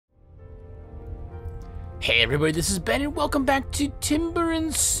Hey everybody, this is Ben and welcome back to Timber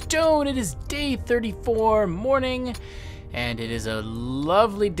and Stone. It is day 34 morning and it is a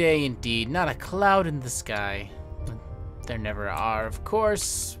lovely day indeed. Not a cloud in the sky. There never are, of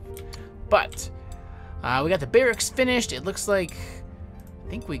course. But we got the barracks finished. It looks like, I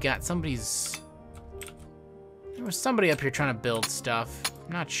think we got somebody's, there was somebody up here trying to build stuff.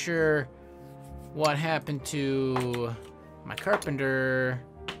 I'm not sure what happened to my carpenter,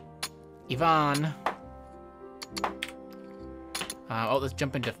 Ivan. Oh, let's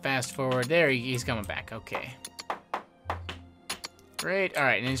jump into fast forward. There, he's coming back. Okay. Great. All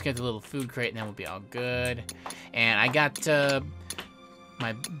right, and then just get the little food crate, and then we'll be all good. And I got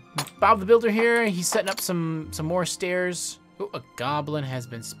my Bob the Builder here. He's setting up some more stairs. Oh, a goblin has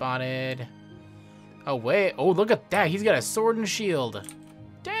been spotted. Oh, wait. Oh, look at that. He's got a sword and shield.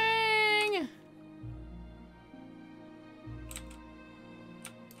 Dang!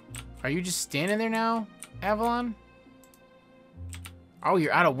 Are you just standing there now, Avalon? Oh,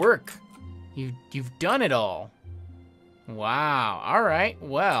 you're out of work. You've done it all. Wow. All right.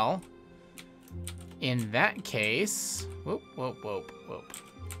 Well, in that case, whoop, whoop, whoop, whoop.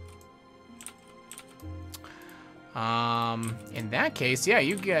 In that case, yeah,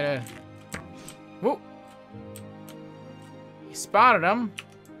 you gotta. Whoop. You spotted him.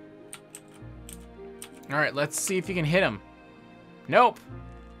 All right. Let's see if you can hit him. Nope.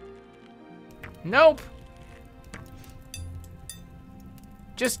 Nope.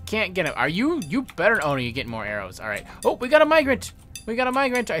 Just can't get him. Are you? You better. Oh, no, you're getting more arrows. All right. Oh, we got a migrant. We got a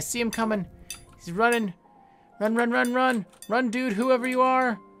migrant. I see him coming. He's running. Run, run, run, run. Run, dude, whoever you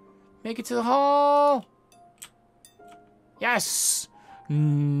are. Make it to the hall. Yes.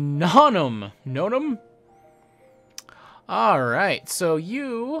 Nonum. Nonum. All right. So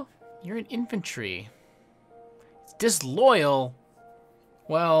you're an infantry. It's disloyal.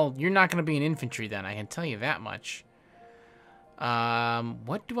 Well, you're not going to be an infantry then. I can tell you that much.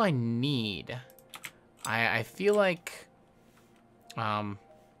 What do I need? I feel like,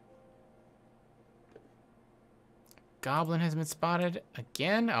 goblin has been spotted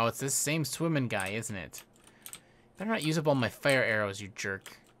again. Oh, it's this same swimming guy, isn't it? Better not use up all my fire arrows, you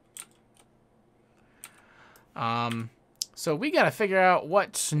jerk. So we gotta figure out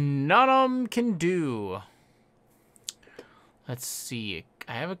what Nonum can do. Let's see.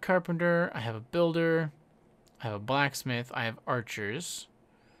 I have a carpenter. I have a builder. I have a blacksmith. I have archers.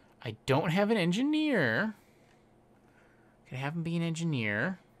 I don't have an engineer. Can I have him be an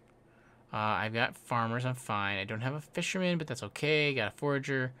engineer? I've got farmers. I'm fine. I don't have a fisherman, but that's okay. Got a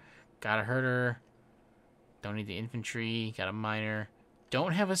forager. Got a herder. Don't need the infantry. Got a miner.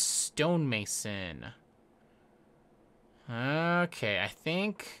 Don't have a stonemason. Okay, I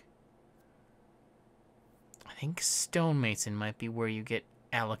think stonemason might be where you get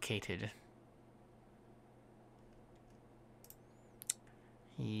allocated.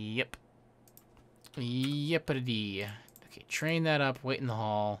 Yep. Yepity. Okay, train that up. Wait in the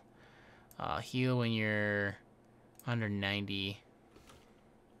hall. Heal when you're under 90.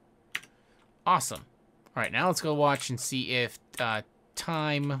 Awesome. All right, now let's go watch and see if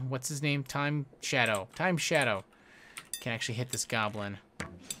what's his name? Time Shadow can actually hit this goblin.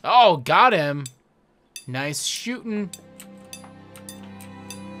 Oh, got him. Nice shooting.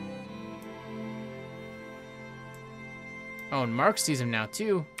 Oh, and Mark sees him now,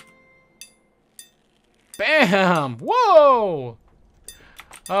 too. Bam! Whoa!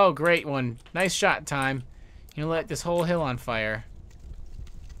 Oh, great one. Nice shot, Time. You light this whole hill on fire.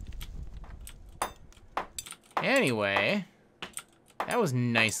 Anyway, that was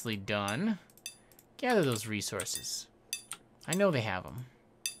nicely done. Gather those resources. I know they have them.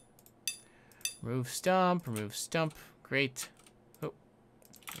 Remove stump, remove stump. Great. Oh,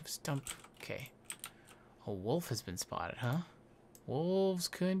 remove stump. Okay. A wolf has been spotted, huh? Wolves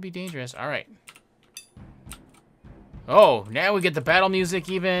could be dangerous. All right. Oh, now we get the battle music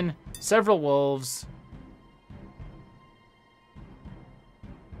even. Several wolves.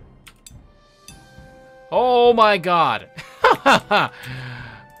 Oh my god.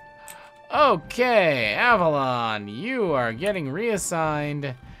 Okay, Avalon, you are getting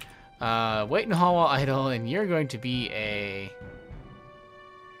reassigned. Wait in hall while idle, and you're going to be a...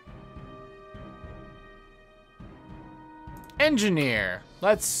 engineer.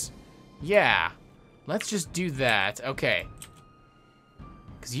 Let's just do that. Okay.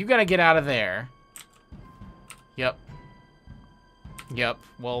 Because you gotta get out of there. Yep. Yep.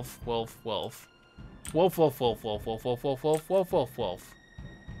 Wolf, wolf, wolf. Wolf, wolf, wolf, wolf, wolf, wolf, wolf, wolf, wolf, wolf, wolf.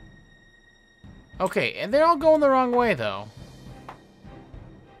 Okay, and they're all going the wrong way, though.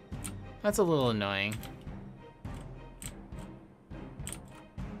 That's a little annoying.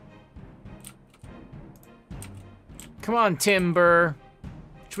 Come on, Timber.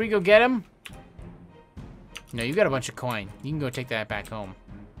 Should we go get him? No, you got a bunch of coin. You can go take that back home.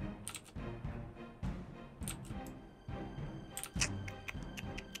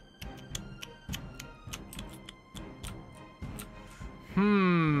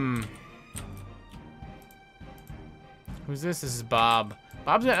 Who's this? This is Bob.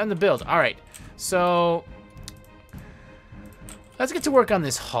 Bob's on the build. All right. So let's get to work on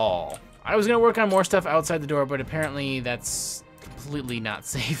this hall. I was going to work on more stuff outside the door, but apparently that's completely not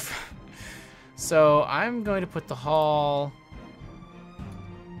safe. So I'm going to put the hall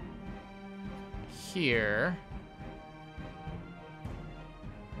here.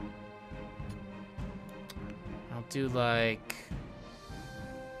 I'll do like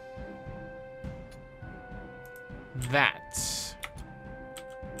that.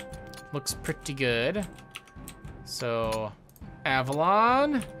 Looks pretty good. So,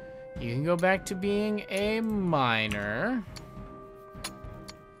 Avalon, you can go back to being a miner.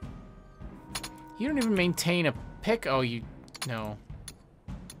 You don't even maintain a pick. Oh, you... No.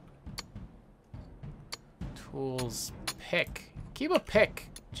 Tools, pick. Keep a pick.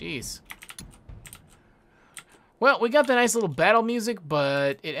 Jeez. Well, we got the nice little battle music,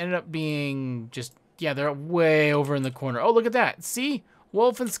 but it ended up being just... Yeah, they're way over in the corner. Oh, look at that. See?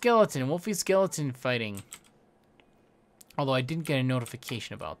 Wolf and skeleton. Wolfie skeleton fighting. Although I didn't get a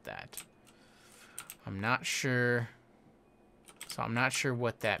notification about that. I'm not sure. So I'm not sure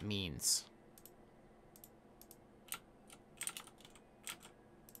what that means.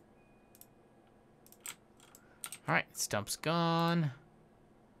 Alright, Stump's gone.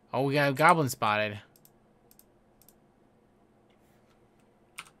 Oh, we got a goblin spotted.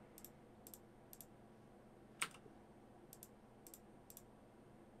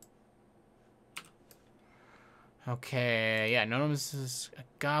 Okay, yeah, none of this is a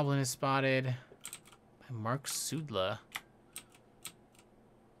goblin is spotted by Mark Sudla.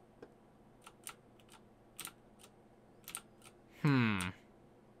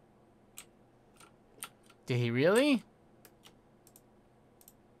 Did he really?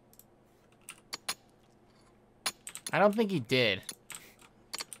 I don't think he did.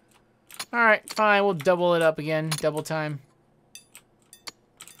 Alright, fine, we'll double it up again, double time.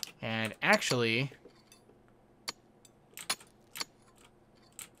 And actually...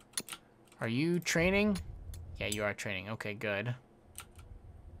 Are you training? Yeah, you are training. Okay, good.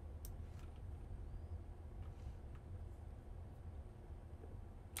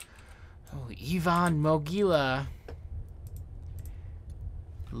 Oh, Ivan Mogila.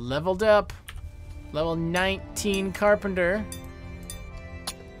 Leveled up. Level 19 Carpenter.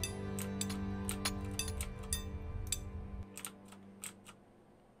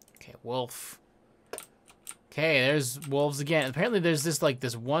 Okay, Wolf. Okay, there's wolves again. Apparently there's this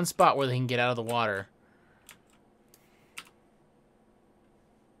one spot where they can get out of the water.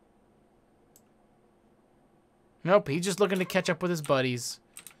 Nope, he's just looking to catch up with his buddies.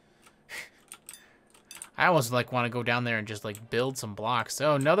 I almost want to go down there and just build some blocks.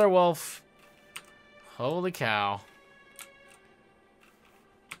 Oh, another wolf. Holy cow.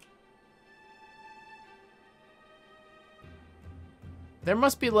 There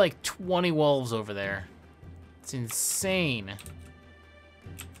must be 20 wolves over there. It's insane.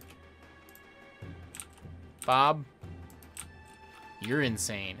 Bob, you're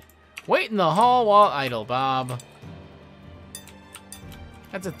insane. Wait in the hall while idle, Bob.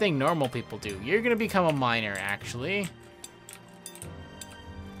 That's a thing normal people do. You're gonna become a miner, actually.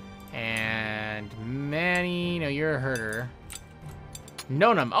 And Manny, no, you're a herder.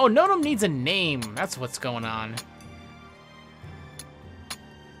 Nonum. Oh, Nonum needs a name. That's what's going on.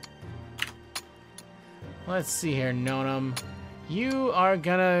 Let's see here, Nonum. You are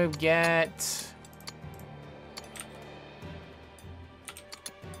gonna get...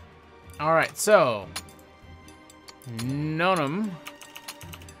 Alright, so... Nonum.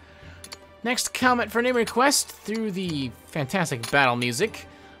 Next comment for name request through the fantastic battle music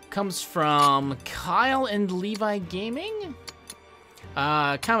comes from Kyle and Levi Gaming.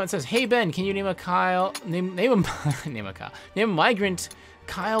 Comment says, "Hey Ben, can you name a Kyle... Name a migrant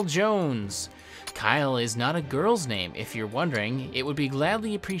Kyle Jones? Kyle is not a girl's name. If you're wondering, it would be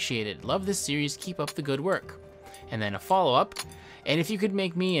gladly appreciated. Love this series. Keep up the good work." And then a follow-up. "And if you could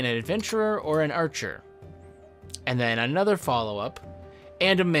make me an adventurer or an archer." And then another follow-up.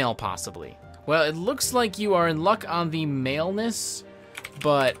 "And a male, possibly." Well, it looks like you are in luck on the maleness.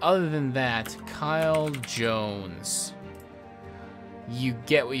 But other than that, Kyle Jones. You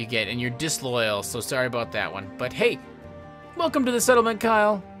get what you get, and you're disloyal, so sorry about that one. But hey, welcome to the settlement,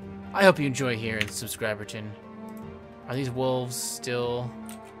 Kyle. I hope you enjoy here in Subscriberton. Are these wolves still...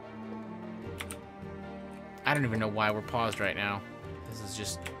 I don't even know why we're paused right now. This is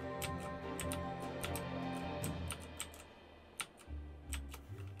just...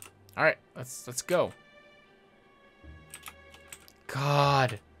 Alright, let's go.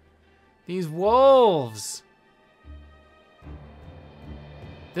 God. These wolves.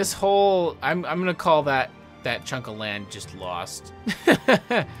 This whole... I'm gonna call that chunk of land just lost.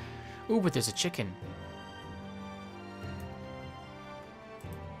 Ooh, but there's a chicken.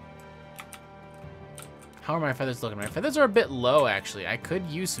 How are my feathers looking? My feathers are a bit low, actually. I could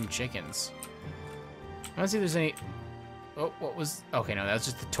use some chickens. I want to see if there's any... Oh, what was... Okay, no, that was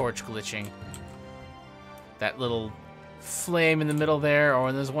just the torch glitching. That little flame in the middle there.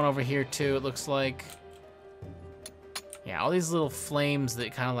 Or there's one over here, too, it looks like. Yeah, all these little flames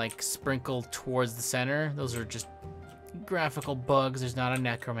that kind of, like, sprinkle towards the center. Those are just graphical bugs. There's not a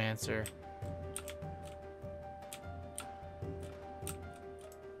necromancer.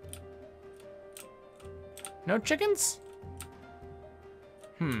 No chickens?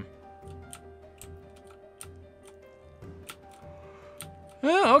 Oh,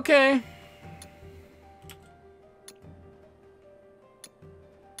 okay.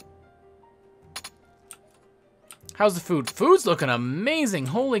 How's the food? Food's looking amazing.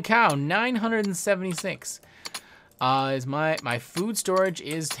 Holy cow, 976. Is my food storage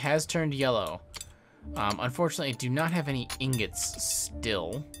has turned yellow. Unfortunately, I do not have any ingots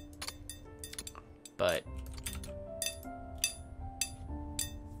still. But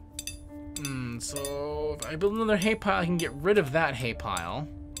so if I build another hay pile, I can get rid of that hay pile.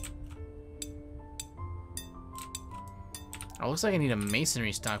 Oh, looks like I need a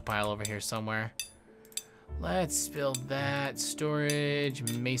masonry stockpile over here somewhere. Let's build that.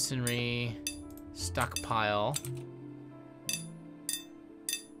 Storage, masonry, stockpile.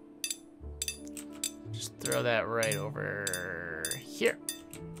 Just throw that right over here.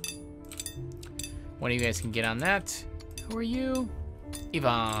 One of you guys can get on that. Who are you?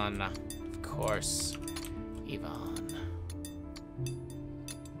 Yvonne. Of course. Yvonne.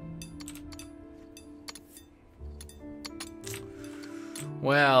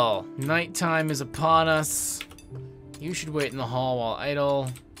 Well, nighttime is upon us. You should wait in the hall while idle.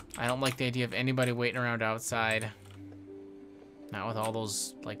 I don't like the idea of anybody waiting around outside. Not with all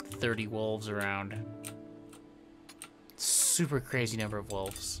those, like, 30 wolves around. Super crazy number of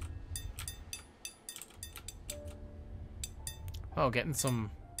wolves. Oh, getting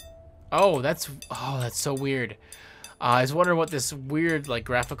some... Oh, that's so weird. I was wondering what this weird, like,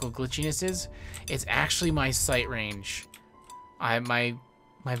 graphical glitchiness is. It's actually my sight range.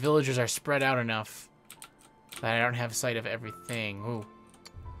 My villagers are spread out enough that I don't have sight of everything. Ooh.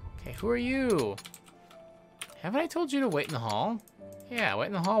 Okay, who are you? Haven't I told you to wait in the hall? Yeah, wait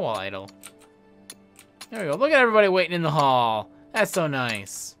in the hall while idle. There we go. Look at everybody waiting in the hall. That's so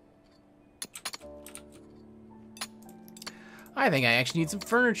nice. I think I actually need some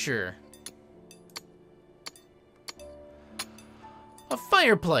furniture. A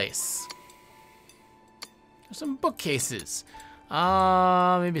fireplace. Some bookcases.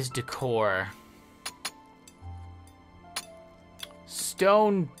 Maybe it's decor.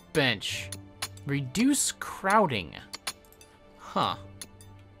 Stone bench. Reduce crowding. Huh.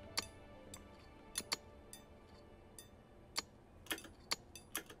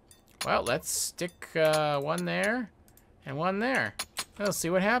 Well, let's stick one there and one there. Let's see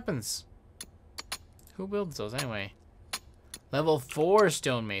what happens. Who builds those anyway? Level 4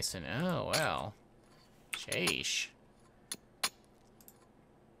 stonemason. Oh, well. Sheesh.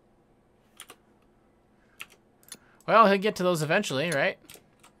 Well, he'll get to those eventually, right?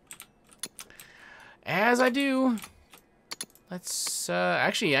 As I do. Let's,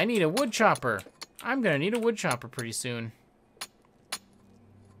 actually, I need a wood chopper. I'm gonna need a wood chopper pretty soon.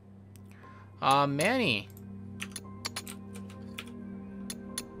 Manny.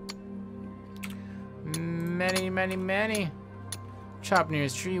 Manny. Chop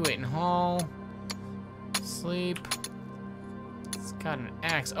nearest tree, wait in hall. Sleep. It's got an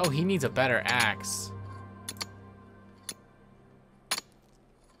axe. Oh, he needs a better axe.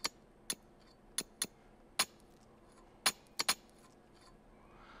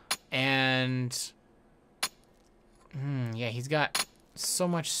 And... yeah, he's got so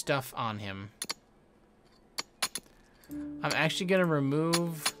much stuff on him. I'm actually gonna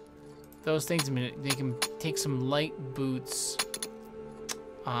remove those things. I mean, they can take some light boots.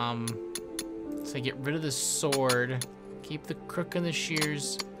 So I get rid of the sword, keep the crook and the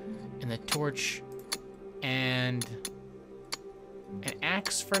shears, and the torch, and an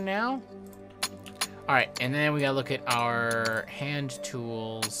axe for now. All right, and then we gotta look at our hand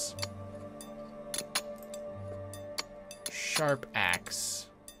tools. Sharp axe.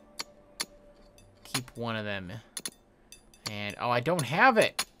 Keep keep one of them. And, oh, I don't have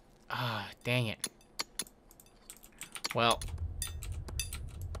it. Ah, dang it. Well,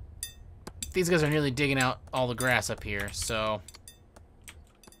 these guys are nearly digging out all the grass up here, so...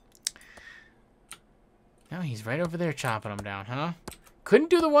 No, he's right over there chopping them down, huh? Couldn't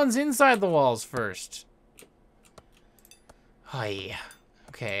do the ones inside the walls first. Oh, yeah.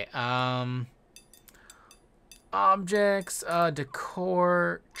 Okay, objects,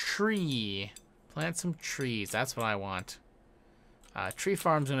 decor, tree. Plant some trees. That's what I want. Tree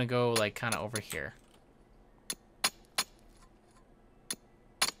farm's gonna go, like, kind of over here.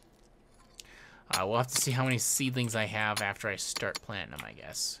 We'll have to see how many seedlings I have after I start planting them, I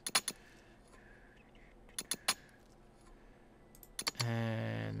guess.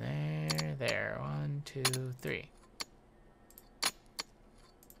 And there. 1, 2, 3.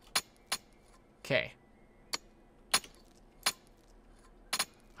 Okay.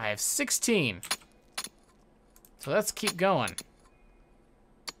 I have 16. So let's keep going.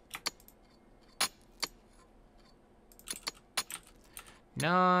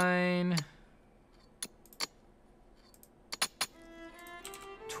 Nine.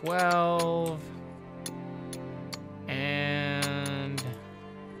 12. And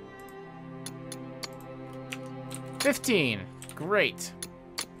 15. Great.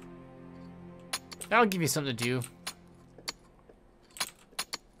 That'll give you something to do.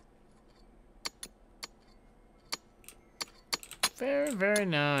 Very, very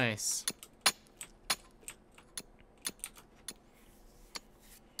nice.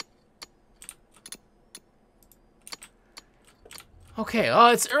 Okay,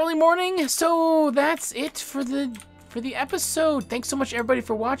 it's early morning, so that's it for the episode. Thanks so much, everybody,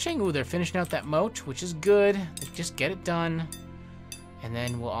 for watching. Ooh, they're finishing out that moat, which is good. Just get it done, and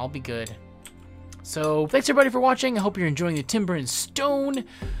then we'll all be good. So, thanks, everybody, for watching. I hope you're enjoying the timber and stone.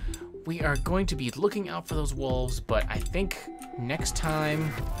 We are going to be looking out for those wolves, but I think next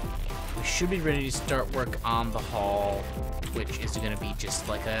time we should be ready to start work on the hall, which is going to be just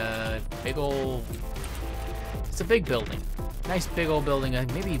like a big old... It's a big building. Nice big old building,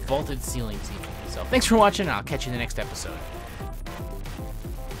 maybe vaulted ceilings even. So thanks for watching. I'll catch you in the next episode.